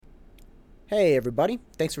Hey, everybody.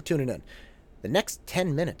 Thanks for tuning in. The next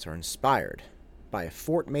 10 minutes are inspired by a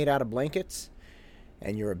fort made out of blankets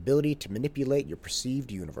and your ability to manipulate your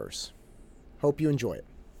perceived universe. Hope you enjoy it.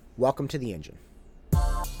 Welcome to the engine.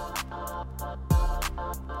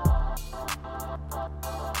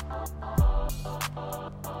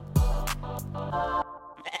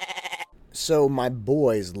 So, my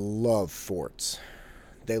boys love forts.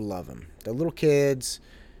 They love them. They're little kids.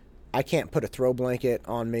 I can't put a throw blanket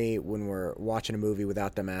on me when we're watching a movie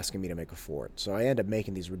without them asking me to make a fort. So I end up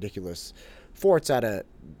making these ridiculous forts out of,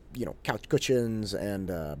 couch cushions and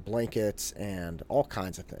blankets and all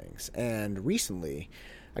kinds of things. And recently,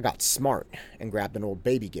 I got smart and grabbed an old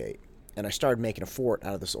baby gate. And I started making a fort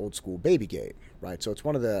out of this old school baby gate, right? So it's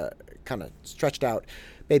one of the kind of stretched out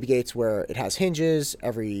baby gates where it has hinges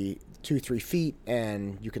every 2-3 feet,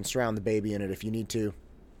 and you can surround the baby in it if you need to.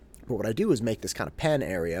 But what I do is make this kind of pen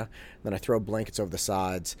area, then I throw blankets over the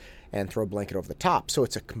sides and throw a blanket over the top. So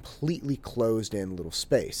it's a completely closed in little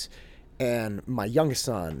space. And my youngest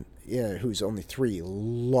son, who's only 3,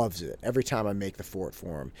 loves it. Every time I make the fort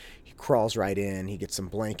for him, he crawls right in. He gets some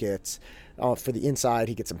blankets. For the inside,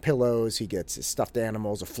 he gets some pillows. He gets his stuffed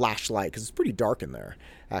animals, a flashlight, because it's pretty dark in there,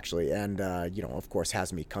 actually. And, of course,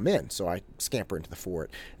 has me come in. So I scamper into the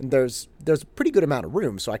fort. And there's a pretty good amount of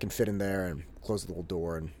room, so I can fit in there and close the little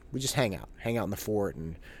door. And we just hang out in the fort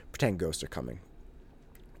and pretend ghosts are coming.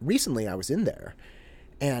 Recently, I was in there,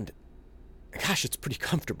 and gosh, it's pretty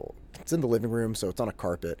comfortable. It's in the living room, so it's on a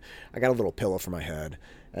carpet. I got a little pillow for my head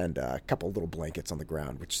and a couple of little blankets on the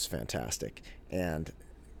ground, which is fantastic. And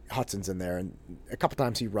Hudson's in there, and a couple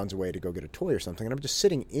times he runs away to go get a toy or something, and I'm just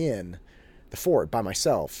sitting in the fort by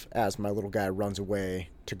myself as my little guy runs away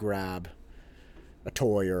to grab a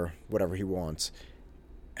toy or whatever he wants.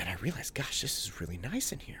 And I realized, gosh, this is really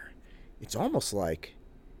nice in here. It's almost like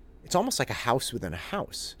a house within a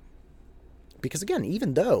house. Because again,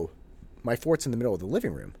 even though my fort's in the middle of the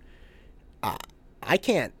living room, I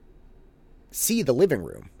can't see the living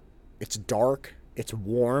room. It's dark. It's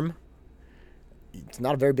warm. It's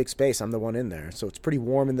not a very big space. I'm the one in there. So it's pretty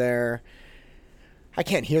warm in there. I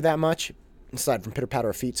can't hear that much, aside from pitter-patter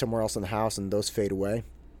of feet somewhere else in the house, and those fade away.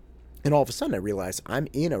 And all of a sudden I realize I'm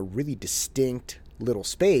in a really distinct little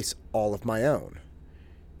space all of my own.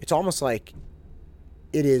 It's almost like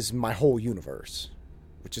it is my whole universe,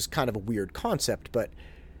 which is kind of a weird concept, but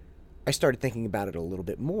I started thinking about it a little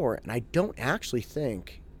bit more, and I don't actually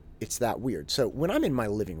think it's that weird. So when I'm in my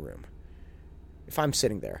living room, if I'm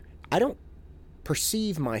sitting there, I don't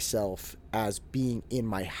perceive myself as being in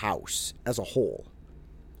my house as a whole.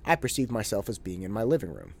 I perceive myself as being in my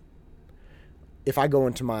living room. If I go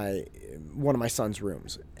into one of my son's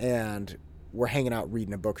rooms and we're hanging out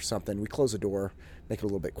reading a book or something, we close the door, make it a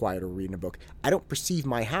little bit quieter reading a book, I don't perceive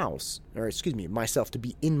myself to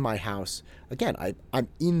be in my house. Again, I'm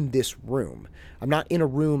in this room. I'm not in a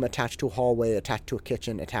room attached to a hallway, attached to a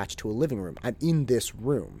kitchen, attached to a living room. I'm in this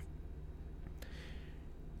room.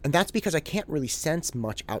 And that's because I can't really sense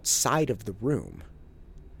much outside of the room.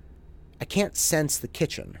 I can't sense the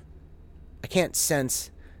kitchen. I can't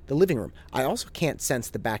sense the living room. I also can't sense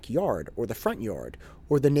the backyard or the front yard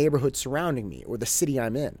or the neighborhood surrounding me or the city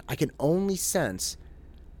I'm in. I can only sense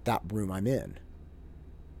that room I'm in.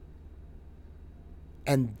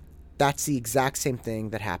 And that's the exact same thing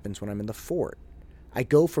that happens when I'm in the fort. I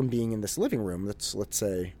go from being in this living room that's, let's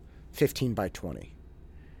say, 15 by 20,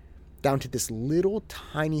 down to this little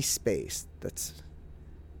tiny space that's,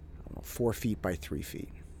 4 feet by 3 feet,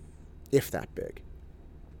 if that big.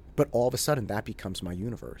 But all of a sudden, that becomes my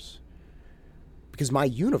universe. Because my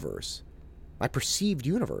universe, my perceived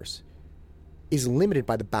universe, is limited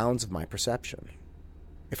by the bounds of my perception.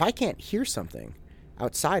 If I can't hear something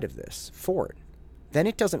outside of this fort, then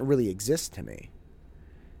it doesn't really exist to me.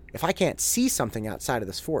 If I can't see something outside of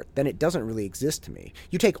this fort, then it doesn't really exist to me.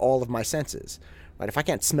 You take all of my senses, right? If I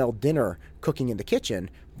can't smell dinner cooking in the kitchen,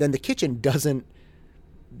 then the kitchen doesn't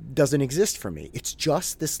exist for me. It's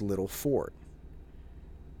just this little fort.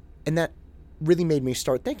 And that really made me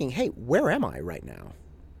start thinking, hey, where am I right now?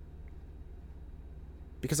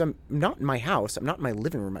 Because I'm not in my house, I'm not in my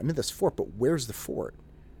living room, I'm in this fort, but where's the fort?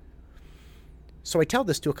 So I tell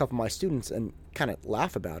this to a couple of my students and kind of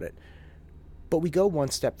laugh about it, but we go one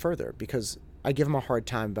step further because I give them a hard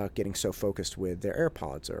time about getting so focused with their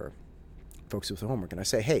AirPods or focused with their homework, and I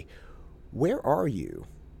say, hey, where are you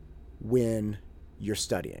when you're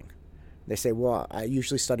studying? They say, well, I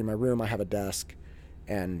usually study in my room, I have a desk,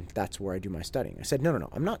 and that's where I do my studying. I said, no.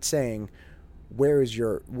 I'm not saying where's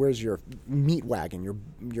your meat wagon,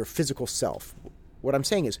 your physical self. What I'm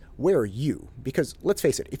saying is, where are you? Because let's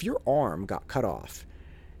face it, if your arm got cut off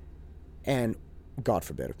and God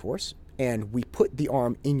forbid, of course, and we put the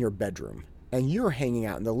arm in your bedroom and you're hanging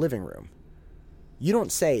out in the living room, you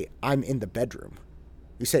don't say, I'm in the bedroom.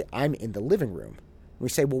 You say, I'm in the living room. And we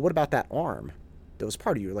say, well, what about that arm that was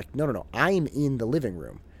part of you? You're like, no, I'm in the living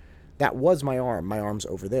room. That was my arm. My arm's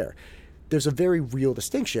over there. There's a very real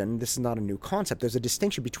distinction. This is not a new concept. There's a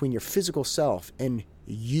distinction between your physical self and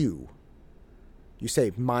you. You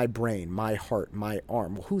say, my brain, my heart, my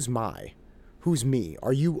arm. Well, who's my? Who's me?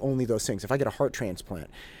 Are you only those things? If I get a heart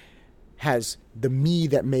transplant, has the me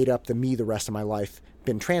that made up the me the rest of my life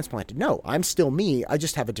been transplanted? No, I'm still me. I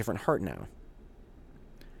just have a different heart now.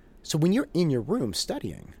 So when you're in your room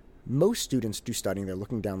studying, most students do studying. They're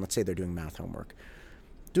looking down. Let's say they're doing math homework.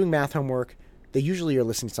 Doing math homework, they usually are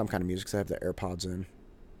listening to some kind of music because they have their AirPods in.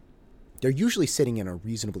 They're usually sitting in a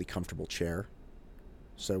reasonably comfortable chair.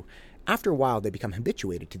 So after a while, they become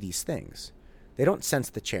habituated to these things. They don't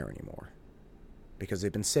sense the chair anymore because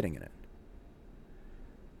they've been sitting in it.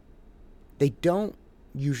 They don't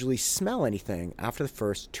usually smell anything after the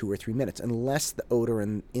first 2 or 3 minutes unless the odor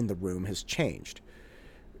in the room has changed.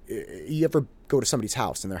 You ever go to somebody's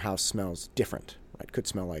house and their house smells different, right? Could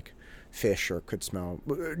smell like fish or could smell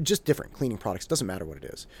just different cleaning products. Doesn't matter what it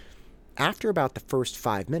is. After about the first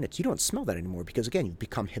 5 minutes, you don't smell that anymore because, again, you've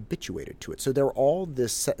become habituated to it. So there's all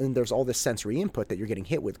this sensory input that you're getting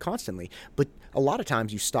hit with constantly, but a lot of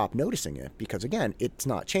times you stop noticing it because, again, it's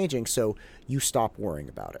not changing, so you stop worrying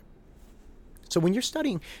about it. So when you're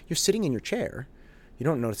studying, you're sitting in your chair. You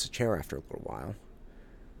don't notice the chair after a little while.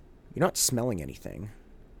 You're not smelling anything.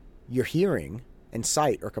 Your hearing and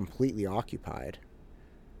sight are completely occupied.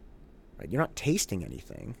 Right? You're not tasting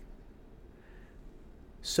anything.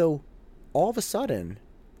 So all of a sudden,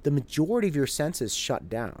 the majority of your senses shut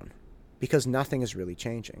down because nothing is really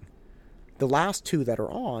changing. The last two that are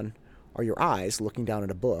on are your eyes looking down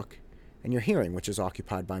at a book and your hearing, which is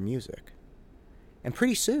occupied by music. And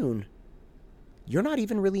pretty soon, you're not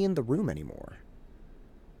even really in the room anymore.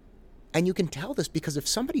 And you can tell this because if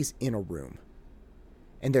somebody's in a room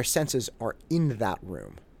and their senses are in that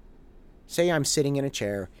room, say I'm sitting in a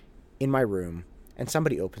chair in my room and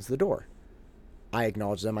somebody opens the door. I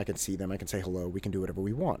acknowledge them, I can see them, I can say hello, we can do whatever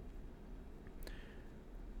we want.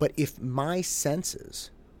 But if my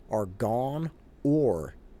senses are gone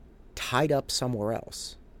or tied up somewhere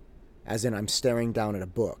else, as in I'm staring down at a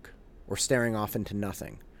book or staring off into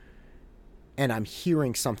nothing, and I'm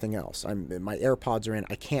hearing something else, my AirPods are in,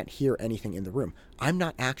 I can't hear anything in the room, I'm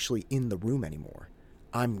not actually in the room anymore.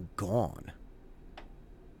 I'm gone.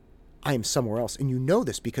 I am somewhere else. And you know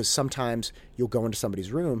this because sometimes you'll go into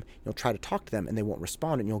somebody's room, you'll try to talk to them and they won't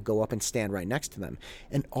respond, and you'll go up and stand right next to them.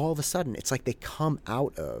 And all of a sudden, it's like they come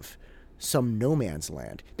out of some no man's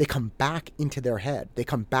land. They come back into their head. They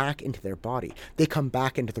come back into their body. They come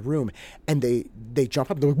back into the room and they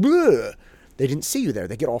jump up and they're like, bleh! They didn't see you there.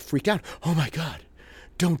 They get all freaked out. Oh my God,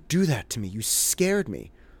 don't do that to me. You scared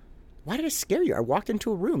me. Why did I scare you? I walked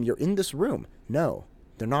into a room. You're in this room. No,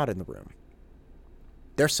 they're not in the room.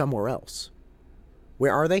 They're somewhere else.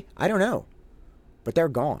 Where are they? I don't know. But they're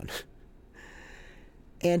gone.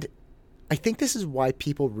 And I think this is why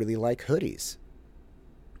people really like hoodies.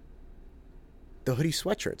 The hoodie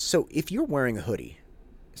sweatshirts. So if you're wearing a hoodie,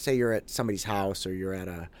 say you're at somebody's house or you're at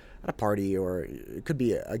a party, or it could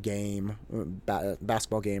be a game,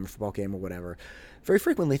 basketball game, football game, or whatever. Very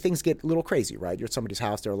frequently, things get a little crazy, right? You're at somebody's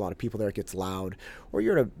house, there are a lot of people there, it gets loud. Or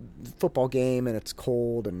you're at a football game and it's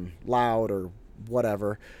cold and loud or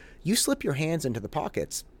whatever. You slip your hands into the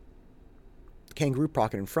pockets, kangaroo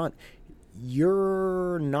pocket in front,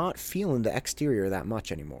 you're not feeling the exterior that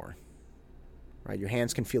much anymore. Right? Your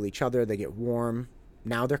hands can feel each other, they get warm.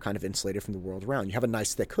 Now they're kind of insulated from the world around. You have a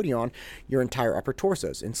nice thick hoodie on, your entire upper torso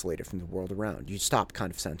is insulated from the world around. You stop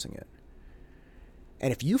kind of sensing it.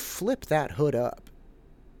 And if you flip that hood up,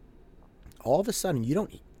 all of a sudden you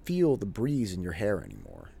don't feel the breeze in your hair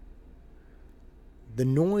anymore. The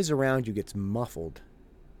noise around you gets muffled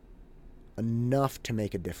enough to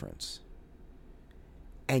make a difference.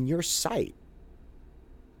 And your sight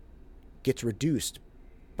gets reduced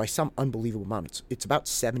by some unbelievable amount. It's about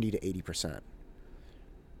 70 to 80%.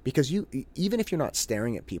 Because even if you're not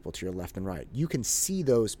staring at people to your left and right, you can see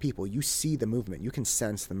those people, you see the movement, you can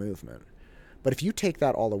sense the movement. But if you take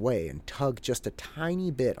that all away and tug just a tiny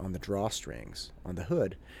bit on the drawstrings on the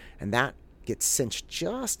hood, and that gets cinched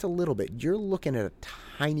just a little bit, you're looking at a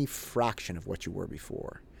tiny fraction of what you were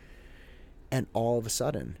before. And all of a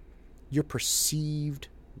sudden, your perceived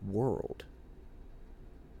world,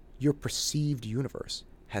 your perceived universe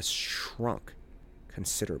has shrunk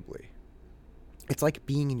considerably. It's like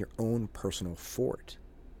being in your own personal fort.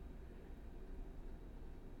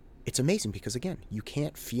 It's amazing because, again, you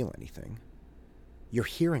can't feel anything. You're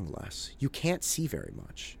hearing less. You can't see very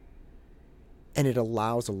much. And it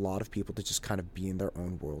allows a lot of people to just kind of be in their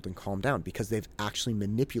own world and calm down because they've actually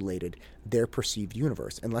manipulated their perceived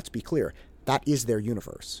universe. And let's be clear, that is their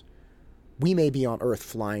universe. We may be on Earth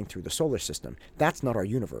flying through the solar system. That's not our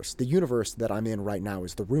universe. The universe that I'm in right now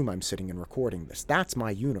is the room I'm sitting in recording this. That's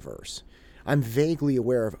my universe. I'm vaguely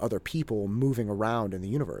aware of other people moving around in the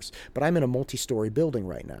universe, but I'm in a multi-story building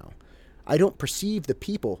right now. I don't perceive the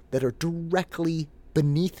people that are directly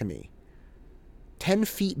beneath me. 10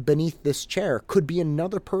 feet beneath this chair could be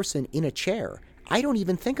another person in a chair. I don't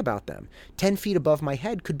even think about them. 10 feet above my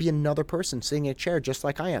head could be another person sitting in a chair just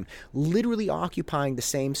like I am, literally occupying the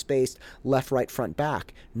same space, left, right, front,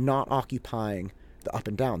 back, not occupying the up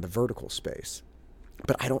and down, the vertical space.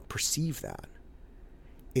 But I don't perceive that.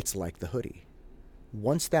 It's like the hoodie.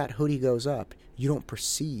 Once that hoodie goes up, you don't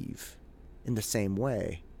perceive in the same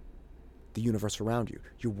way the universe around you.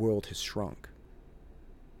 Your world has shrunk.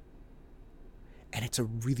 And it's a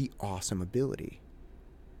really awesome ability.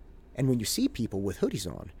 And when you see people with hoodies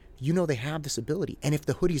on, you know they have this ability. And if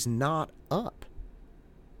the hoodie's not up,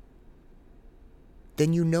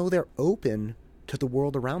 then you know they're open to the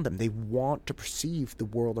world around them. They want to perceive the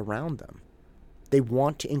world around them. They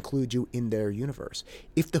want to include you in their universe.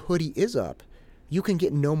 If the hoodie is up, you can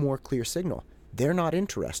get no more clear signal. They're not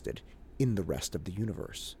interested in the rest of the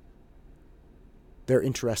universe. They're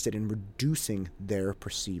interested in reducing their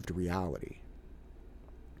perceived reality.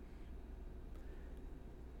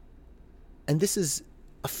 And this is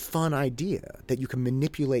a fun idea that you can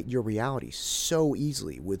manipulate your reality so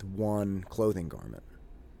easily with one clothing garment.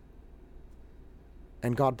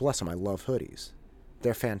 And God bless them, I love hoodies.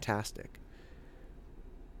 They're fantastic.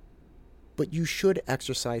 But you should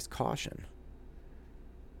exercise caution.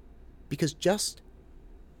 Because just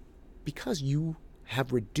because you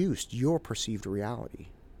have reduced your perceived reality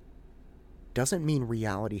doesn't mean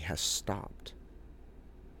reality has stopped.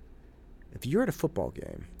 If you're at a football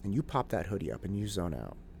game and you pop that hoodie up and you zone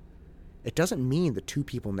out, it doesn't mean the two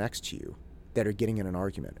people next to you that are getting in an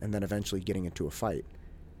argument and then eventually getting into a fight,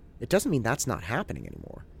 it doesn't mean that's not happening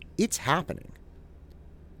anymore. It's happening.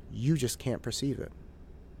 You just can't perceive it.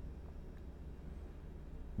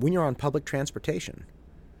 When you're on public transportation,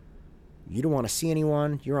 you don't want to see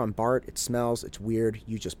anyone, you're on BART, it smells, it's weird,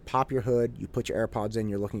 you just pop your hood, you put your AirPods in,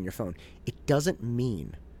 you're looking at your phone. It doesn't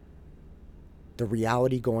mean the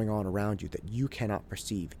reality going on around you that you cannot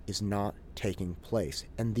perceive is not taking place.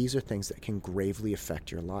 And these are things that can gravely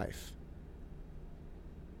affect your life.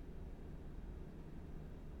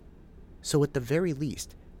 So at the very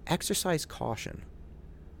least, exercise caution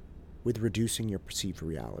with reducing your perceived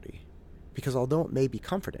reality. Because although it may be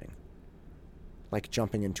comforting, like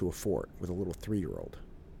jumping into a fort with a little 3-year-old,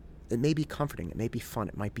 it may be comforting, it may be fun,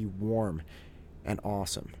 it might be warm and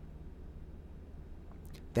awesome.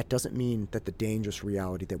 That doesn't mean that the dangerous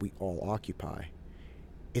reality that we all occupy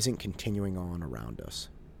isn't continuing on around us,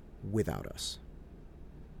 without us.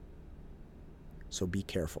 So be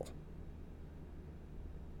careful.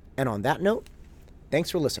 And on that note, thanks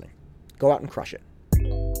for listening. Go out and crush it.